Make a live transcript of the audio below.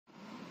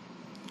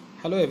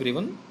Hello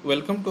everyone,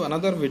 welcome to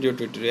another video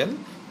tutorial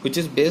which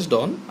is based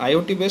on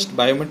IoT based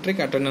biometric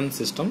attendance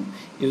system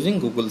using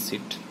Google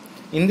Sheet.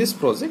 In this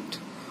project,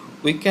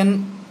 we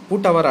can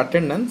put our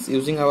attendance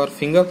using our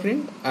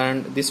fingerprint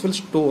and this will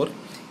store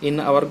in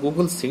our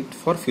Google Sheet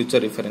for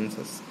future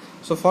references.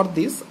 So for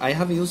this, I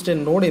have used a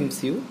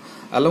NodeMCU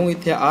along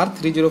with a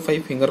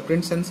R305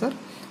 fingerprint sensor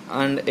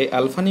and a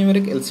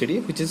alphanumeric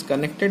LCD which is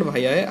connected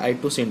via a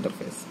I2C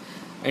interface.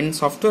 In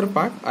software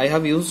part, I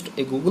have used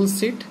a Google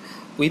Sheet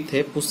with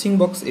a pushing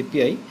box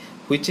API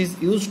which is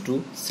used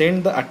to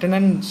send the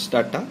attendance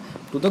data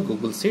to the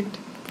Google Sheet,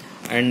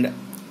 and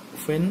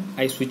when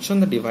I switch on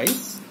the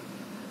device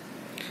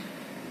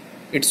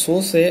it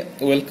shows a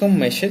welcome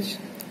message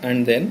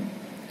and then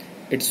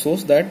it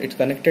shows that it's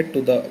connected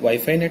to the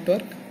Wi-Fi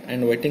network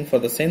and waiting for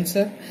the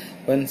sensor.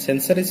 When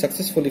sensor is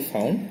successfully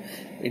found,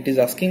 it is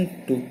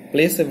asking to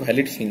place a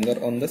valid finger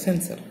on the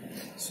sensor.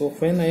 So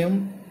when I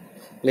am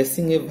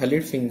placing a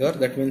valid finger,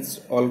 that means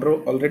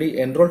already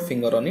enrolled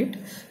finger on it,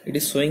 it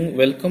is showing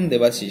welcome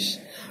Devashish,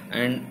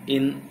 and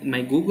in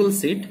my Google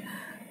Sheet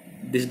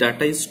this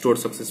data is stored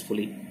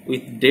successfully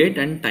with date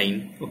and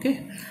time.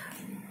 Okay,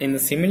 in a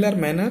similar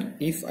manner,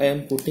 if I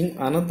am putting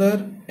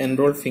another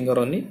enrolled finger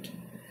on it,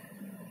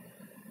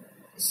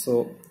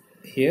 so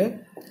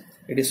here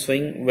it is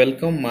showing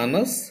welcome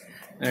Manas,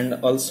 and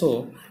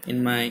also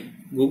in my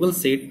Google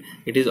Sheet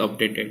it is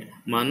updated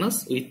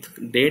Manas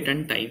with date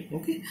and time.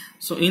 Okay,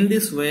 so in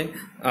this way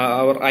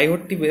our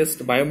IoT based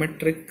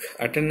biometric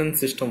attendance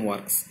system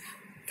works.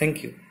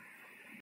 Thank you.